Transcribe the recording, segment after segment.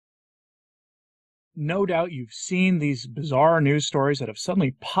no doubt you've seen these bizarre news stories that have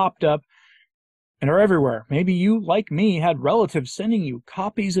suddenly popped up and are everywhere. Maybe you, like me, had relatives sending you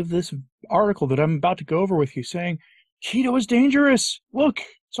copies of this article that I'm about to go over with you saying, keto is dangerous. Look,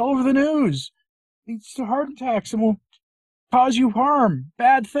 it's all over the news. It leads to heart attacks and will cause you harm,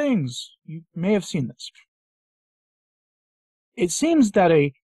 bad things. You may have seen this. It seems that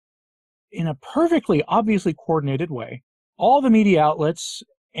in a perfectly obviously coordinated way, all the media outlets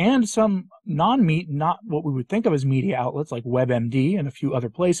and some not what we would think of as media outlets like WebMD and a few other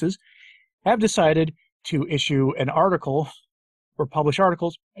places have decided to issue an article or publish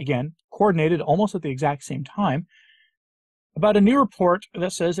articles, again, coordinated almost at the exact same time, about a new report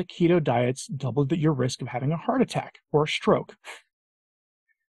that says that keto diets doubled your risk of having a heart attack or a stroke.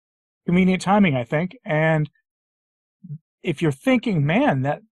 Convenient timing, I think. And if you're thinking, man,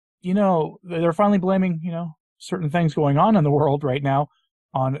 that, they're finally blaming, certain things going on in the world right now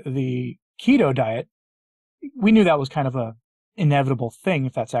on the keto diet, we knew that was kind of a inevitable thing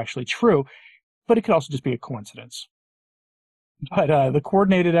if that's actually true, but it could also just be a coincidence. But the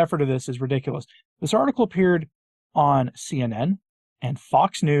coordinated effort of this is ridiculous. This article appeared on CNN and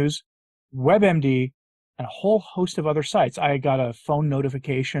Fox News, WebMD, and a whole host of other sites. I got a phone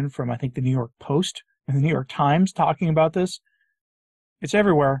notification from, I think, the New York Post and the New York Times talking about this. It's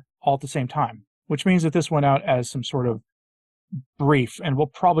everywhere all at the same time, which means that this went out as some sort of brief, and we'll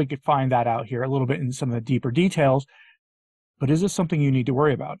probably find that out here a little bit in some of the deeper details. But is this something you need to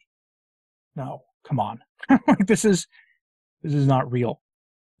worry about? No, come on. This is not real.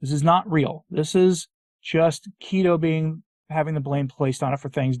 This is not real. This is just keto having the blame placed on it for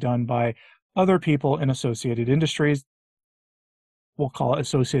things done by other people in associated industries. We'll call it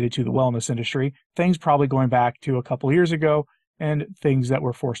associated to the wellness industry. Things probably going back to a couple years ago and things that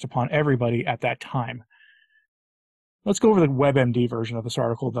were forced upon everybody at that time. Let's go over the WebMD version of this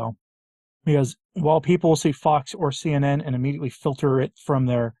article, though, because while people will see Fox or CNN and immediately filter it through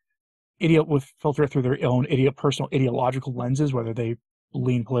their own personal ideological lenses, whether they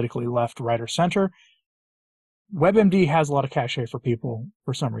lean politically left, right, or center, WebMD has a lot of cachet for people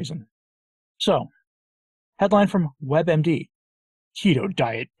for some reason. So, headline from WebMD: Keto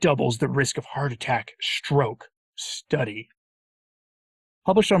diet doubles the risk of heart attack, stroke, study.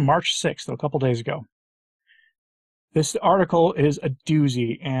 Published on March 6th, a couple days ago. This article is a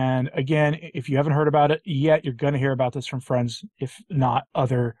doozy, and again, if you haven't heard about it yet, you're going to hear about this from friends, if not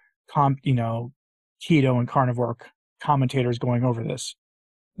other keto and carnivore commentators going over this.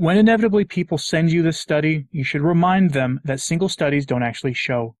 When inevitably people send you this study, you should remind them that single studies don't actually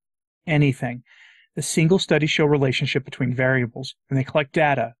show anything. The single studies show relationship between variables, and they collect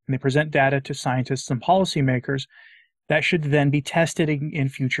data, and they present data to scientists and policymakers that should then be tested in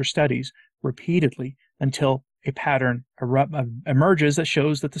future studies repeatedly until a pattern emerges that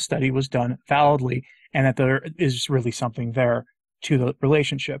shows that the study was done validly and that there is really something there to the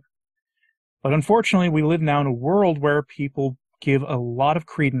relationship. But unfortunately, we live now in a world where people give a lot of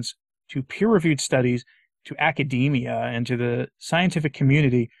credence to peer-reviewed studies, to academia, and to the scientific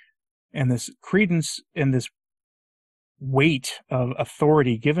community, and this credence and this weight of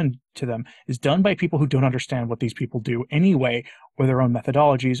authority given to them is done by people who don't understand what these people do anyway, or their own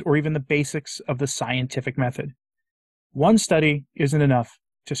methodologies, or even the basics of the scientific method. One study isn't enough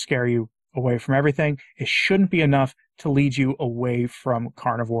to scare you away from everything. It shouldn't be enough to lead you away from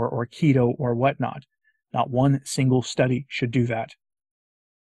carnivore or keto or whatnot. Not one single study should do that.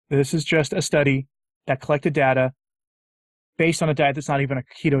 This is just a study that collected data based on a diet that's not even a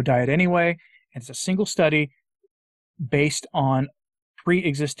keto diet anyway, and it's a single study based on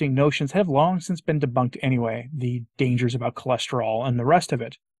pre-existing notions that have long since been debunked anyway, the dangers about cholesterol and the rest of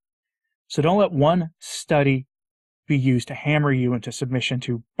it. So don't let one study be used to hammer you into submission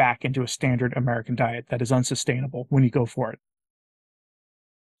back into a standard American diet that is unsustainable when you go for it.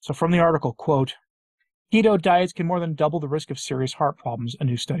 So from the article, quote, keto diets can more than double the risk of serious heart problems, a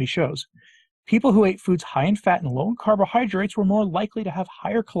new study shows. People who ate foods high in fat and low in carbohydrates were more likely to have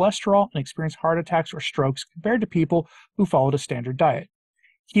higher cholesterol and experience heart attacks or strokes compared to people who followed a standard diet.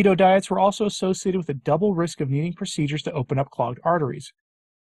 Keto diets were also associated with a double risk of needing procedures to open up clogged arteries.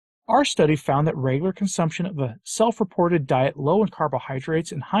 Our study found that regular consumption of a self-reported diet low in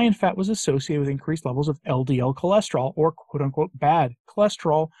carbohydrates and high in fat was associated with increased levels of LDL cholesterol, or quote-unquote bad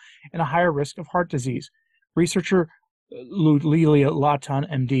cholesterol, and a higher risk of heart disease. Researcher Lilia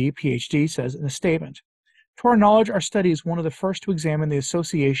Latan, MD, PhD, says in a statement, "To our knowledge, our study is one of the first to examine the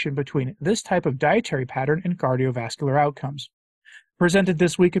association between this type of dietary pattern and cardiovascular outcomes." Presented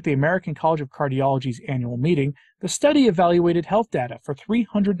this week at the American College of Cardiology's annual meeting, the study evaluated health data for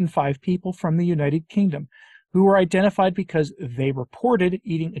 305 people from the United Kingdom who were identified because they reported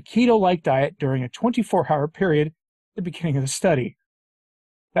eating a keto-like diet during a 24-hour period at the beginning of the study.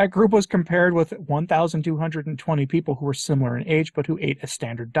 That group was compared with 1,220 people who were similar in age but who ate a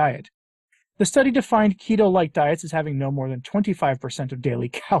standard diet. The study defined keto-like diets as having no more than 25% of daily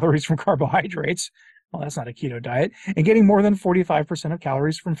calories from carbohydrates. Well, that's not a keto diet. And getting more than 45% of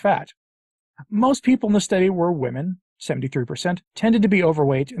calories from fat. Most people in the study were women, 73%, tended to be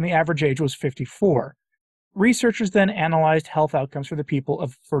overweight, and the average age was 54. Researchers then analyzed health outcomes for the people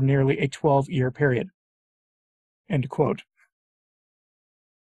for nearly a 12-year period. End quote.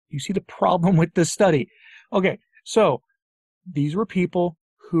 You see the problem with this study. Okay, so these were people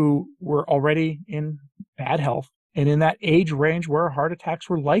who were already in bad health and in that age range where heart attacks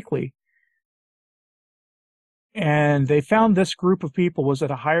were likely. And they found this group of people was at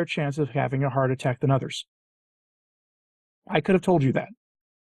a higher chance of having a heart attack than others. I could have told you that.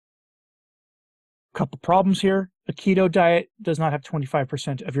 Couple problems here. A keto diet does not have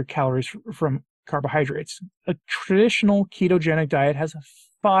 25% of your calories from carbohydrates. A traditional ketogenic diet has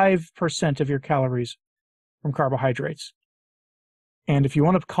 5% of your calories from carbohydrates. And if you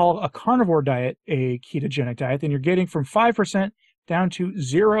want to call a carnivore diet a ketogenic diet, then you're getting from 5% down to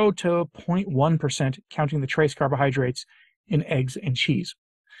 0 to 0.1%, counting the trace carbohydrates in eggs and cheese.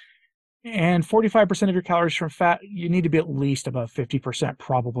 And 45% of your calories from fat, you need to be at least above 50%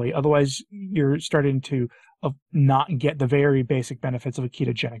 probably. Otherwise, you're starting to not get the very basic benefits of a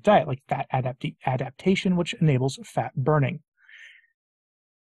ketogenic diet, like fat adaptation, which enables fat burning.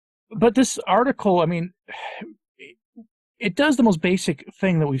 But this article, I mean, it does the most basic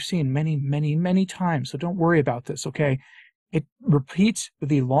thing that we've seen many, many, many times. So don't worry about this, okay? It repeats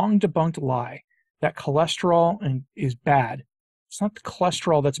the long debunked lie that cholesterol is bad. It's not the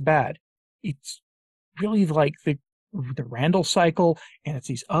cholesterol that's bad. It's really like the Randall cycle, and it's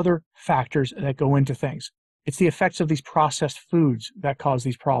these other factors that go into things. It's the effects of these processed foods that cause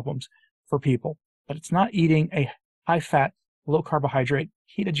these problems for people. But it's not eating a high-fat, low-carbohydrate,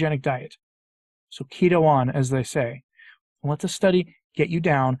 ketogenic diet. So keto on, as they say. Don't let the study get you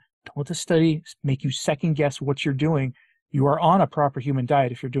down. Don't let the study make you second-guess what you're doing. You are on a proper human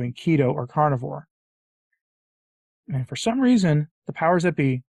diet if you're doing keto or carnivore. And for some reason, the powers that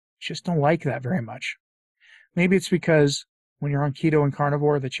be just don't like that very much. Maybe it's because when you're on keto and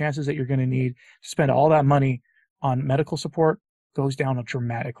carnivore, the chances that you're going to need to spend all that money on medical support goes down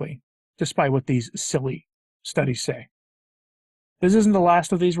dramatically, despite what these silly studies say. This isn't the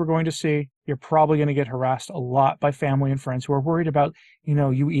last of these we're going to see. You're probably going to get harassed a lot by family and friends who are worried about,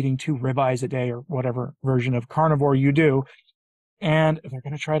 you eating 2 ribeyes a day or whatever version of carnivore you do. And they're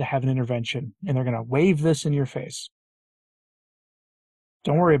going to try to have an intervention, and they're going to wave this in your face.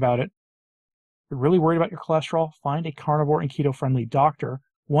 Don't worry about it. If you're really worried about your cholesterol, find a carnivore and keto-friendly doctor,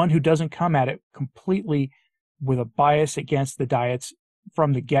 one who doesn't come at it completely with a bias against the diets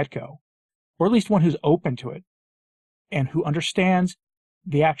from the get-go, or at least one who's open to it and who understands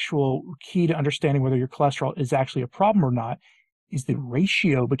the actual key to understanding whether your cholesterol is actually a problem or not is the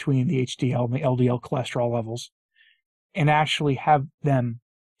ratio between the HDL and the LDL cholesterol levels, and actually have them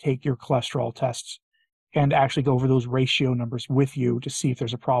take your cholesterol tests and actually go over those ratio numbers with you to see if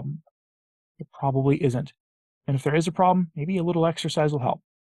there's a problem. It probably isn't. And if there is a problem, maybe a little exercise will help.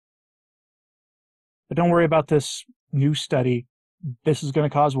 But don't worry about this new study. This is going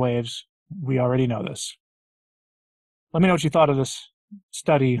to cause waves. We already know this. Let me know what you thought of this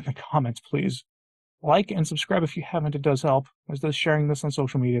study in the comments, please. Like and subscribe if you haven't. It does help. As does sharing this on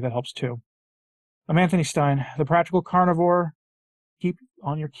social media. That helps too. I'm Anthony Stine, the Practical Carnivore. Keep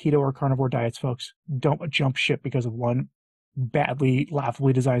on your keto or carnivore diets, folks. Don't jump ship because of one badly,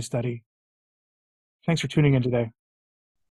 laughably designed study. Thanks for tuning in today.